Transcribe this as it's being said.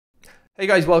Hey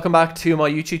guys, welcome back to my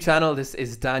YouTube channel. This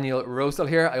is Daniel Rosehill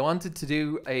here. I wanted to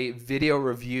do a video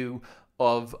review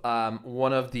of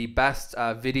one of the best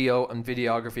video and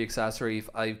videography accessories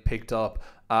I've picked up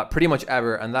pretty much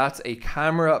ever, and that's a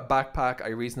camera backpack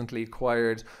I recently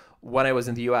acquired when I was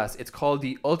in the US. It's called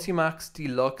the Ultimaxx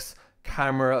Deluxe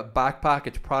camera backpack.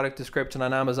 Its product description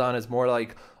on Amazon is more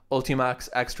like Ultimaxx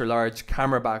extra large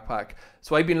camera backpack.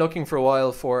 So I've been looking for a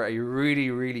while for a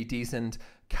really decent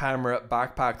camera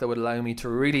backpack that would allow me to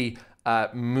really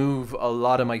move a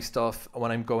lot of my stuff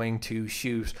when I'm going to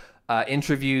shoot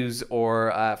interviews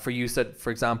or for use at,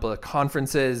 for example, at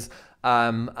conferences.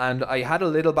 And I had a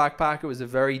little backpack. It was a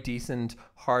very decent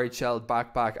hard shell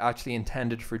backpack, actually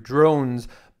intended for drones,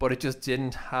 but it just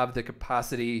didn't have the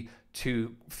capacity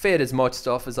to fit as much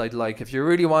stuff as I'd like. If you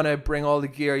really want to bring all the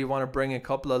gear, you want to bring a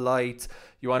couple of lights,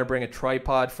 you want to bring a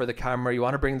tripod for the camera, you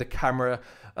want to bring the camera,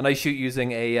 and I shoot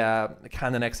using a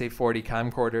Canon X840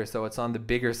 camcorder, so it's on the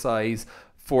bigger size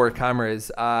for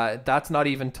cameras. That's not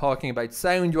even talking about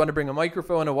sound. You want to bring a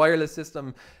microphone, a wireless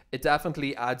system. It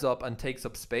definitely adds up and takes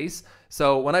up space.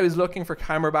 So when I was looking for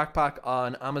camera backpack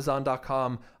on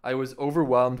Amazon.com, I was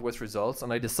overwhelmed with results,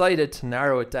 and I decided to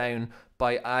narrow it down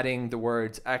by adding the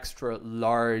words extra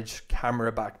large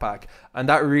camera backpack, and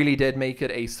that really did make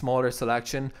it a smaller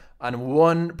selection. And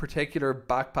one particular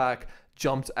backpack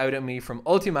jumped out at me from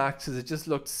Ultimaxx because it just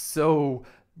looked so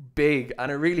big,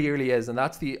 and it really is, and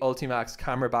that's the Ultimaxx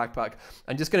camera backpack.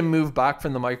 I'm just going to move back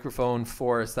from the microphone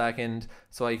for a second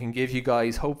so I can give you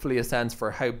guys hopefully a sense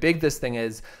for how big this thing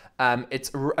is.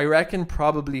 It's, I reckon,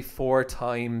 probably 4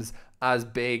 times as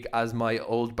big as my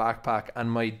old backpack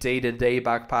and my day-to-day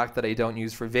backpack that I don't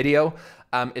use for video.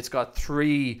 It's got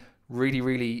 3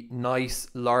 really nice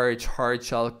large hard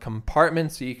shell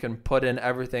compartments, so you can put in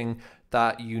everything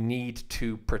that you need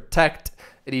to protect.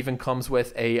 It even comes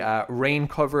with a rain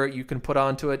cover you can put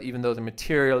onto it, even though the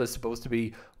material is supposed to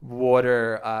be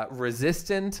water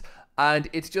resistant, and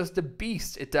it's just a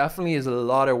beast. It definitely is a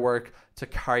lot of work to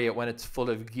carry it when it's full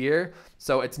of gear.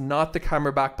 So it's not the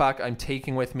camera backpack I'm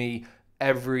taking with me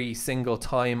every single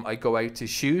time I go out to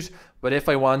shoot, but if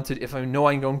I know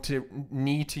I'm going to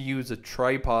need to use a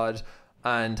tripod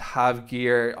and have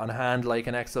gear on hand like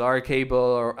an XLR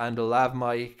cable and a lav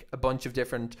mic, a bunch of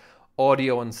different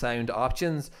audio and sound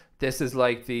options, this is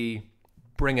like the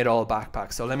bring it all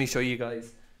backpack. So let me show you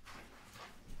guys.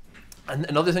 And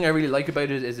another thing I really like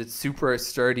about it is it's super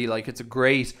sturdy. Like, it's a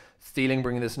great feeling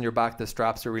bringing this on your back. The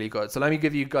straps are really good. So let me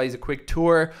give you guys a quick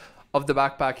tour of the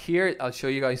backpack here. I'll show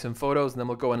you guys some photos and then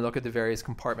we'll go and look at the various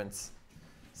compartments.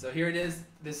 So here it is.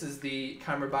 This is the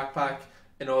camera backpack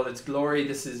in all its glory.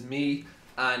 This is me,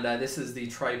 and this is the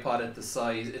tripod at the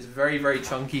side. It's very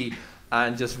chunky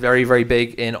and just very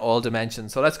big in all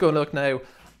dimensions. So let's go and look now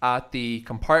at the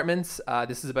compartments.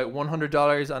 This is about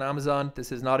 $100 on Amazon.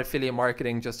 This is not affiliate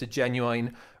marketing, just a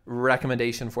genuine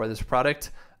recommendation for this product.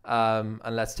 And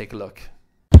let's take a look.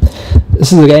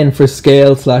 This is again for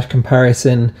scale /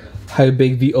 comparison how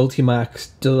big the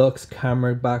Ultimaxx Deluxe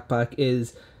camera backpack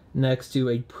is next to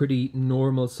a pretty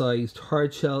normal sized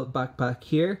hard shell backpack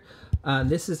here. And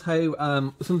this is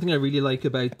how something I really like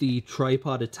about the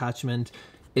tripod attachment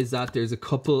is that there's a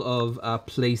couple of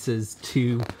places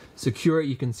to secure it.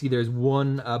 You can see there's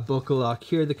one buckle lock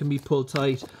here that can be pulled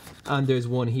tight, and there's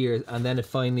one here, and then it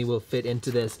finally will fit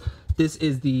into this. This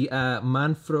is the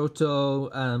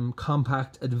Manfrotto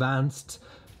Compact Advanced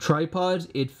Tripod.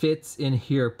 It fits in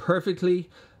here perfectly,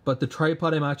 but the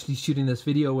tripod I'm actually shooting this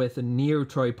video with, a Neo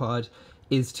tripod,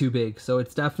 is too big. So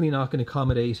it's definitely not going to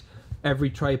accommodate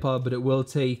every tripod, but it will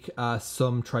take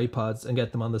some tripods and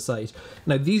get them on the site.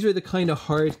 Now, these are the kind of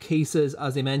hard cases,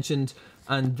 as I mentioned,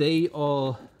 and they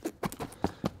all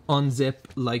unzip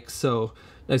like so.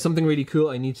 Now, something really cool,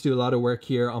 I need to do a lot of work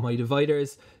here on my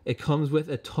dividers. It comes with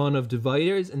a ton of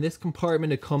dividers. In this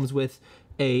compartment, it comes with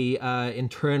a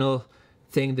internal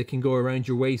thing that can go around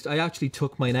your waist. I actually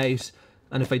took mine out,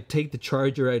 and if I take the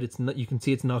charger out, it's not, you can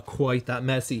see it's not quite that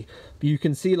messy. But you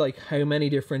can see like how many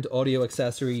different audio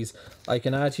accessories I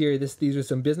can add here. These are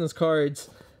some business cards,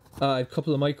 a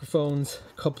couple of microphones,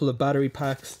 a couple of battery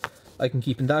packs I can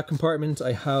keep in that compartment.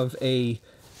 I have a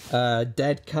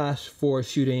dead cat for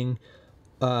shooting,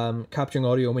 capturing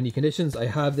audio in windy conditions.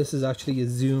 This is actually a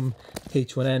Zoom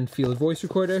H1N field voice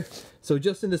recorder. So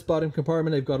just in this bottom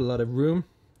compartment, I've got a lot of room.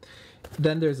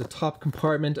 Then there's a top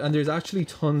compartment, and there's actually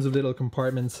tons of little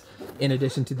compartments in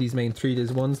addition to these main 3.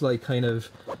 There's ones like kind of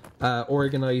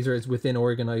organizers within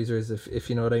organizers, if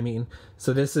you know what I mean.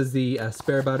 So this is the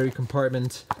spare battery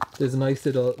compartment. There's a nice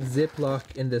little zip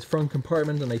lock in this front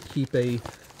compartment, and I keep I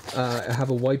have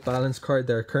a white balance card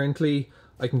there currently.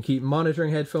 I can keep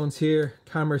monitoring headphones here,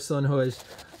 camera, sun hood,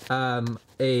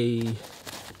 a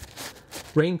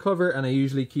rain cover, and I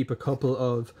usually keep a couple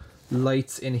of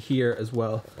lights in here as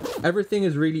well. Everything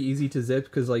is really easy to zip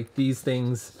because like these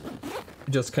things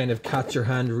just kind of catch your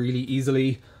hand really easily.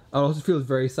 It also feels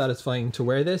very satisfying to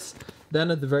wear this.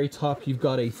 Then at the very top you've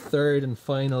got a third and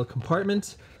final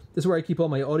compartment. This is where I keep all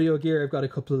my audio gear. I've got a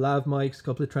couple of lav mics, a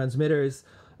couple of transmitters,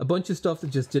 a bunch of stuff that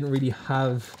just didn't really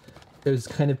have, it was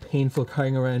kind of painful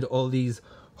carrying around all these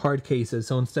hard cases.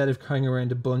 So instead of carrying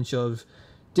around a bunch of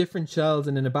different shells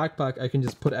and in a backpack, I can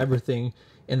just put everything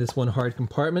in this one hard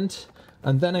compartment.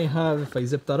 And then I have, if I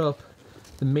zip that up,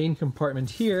 the main compartment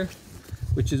here,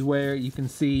 which is where you can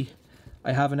see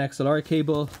I have an XLR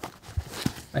cable.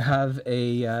 I have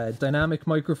a dynamic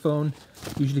microphone,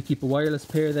 usually keep a wireless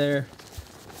pair there.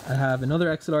 I have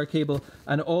another XLR cable,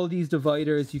 and all these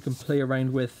dividers you can play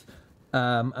around with.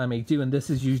 I may do, and this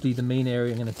is usually the main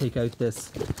area. I'm going to take out this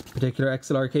particular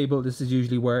XLR cable. This is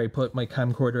usually where I put my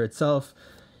camcorder itself.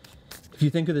 If you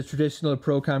think of the traditional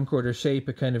pro camcorder shape,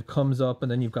 it kind of comes up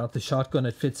and then you've got the shotgun.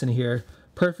 It fits in here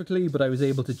perfectly, but I was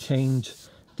able to change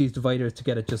these dividers to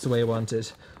get it just the way I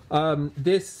wanted.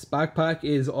 This backpack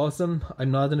is awesome. I'm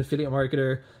not an affiliate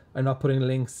marketer. I'm not putting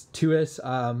links to it.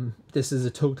 This is a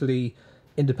totally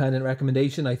independent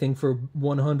recommendation. I think for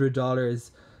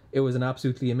 $100 it was an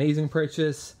absolutely amazing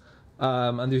purchase.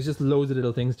 And there's just loads of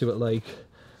little things to it, like,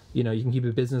 you know, you can keep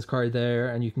a business card there,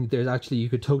 and you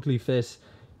could totally fit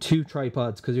 2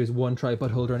 tripods because there's 1 tripod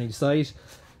holder on each side.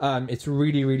 It's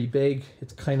really big.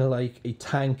 It's kind of like a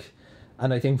tank,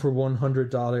 and I think for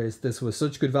 $100 this was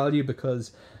such good value,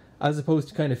 because as opposed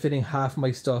to kind of fitting half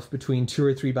my stuff between 2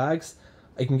 or 3 bags,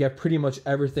 I can get pretty much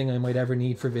everything I might ever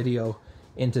need for video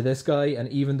into this guy. And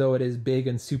even though it is big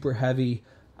and super heavy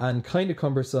and kind of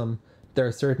cumbersome, there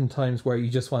are certain times where you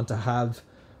just want to have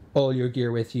all your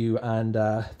gear with you, and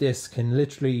this can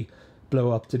literally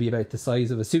blow up to be about the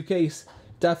size of a suitcase.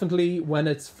 Definitely when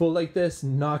it's full like this,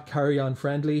 not carry-on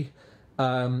friendly.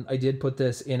 I did put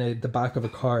this in the back of a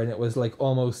car, and it was like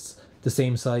almost the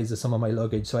same size as some of my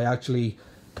luggage, so I actually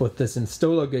put this in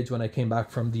stow luggage when I came back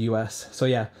from the US. So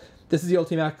yeah, this is the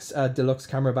Ultimaxx Deluxe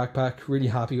camera backpack. Really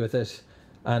happy with it,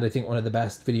 and I think one of the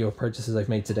best video purchases I've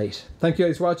made to date. Thank you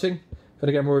guys for watching. If you want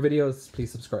to get more videos,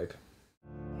 please subscribe.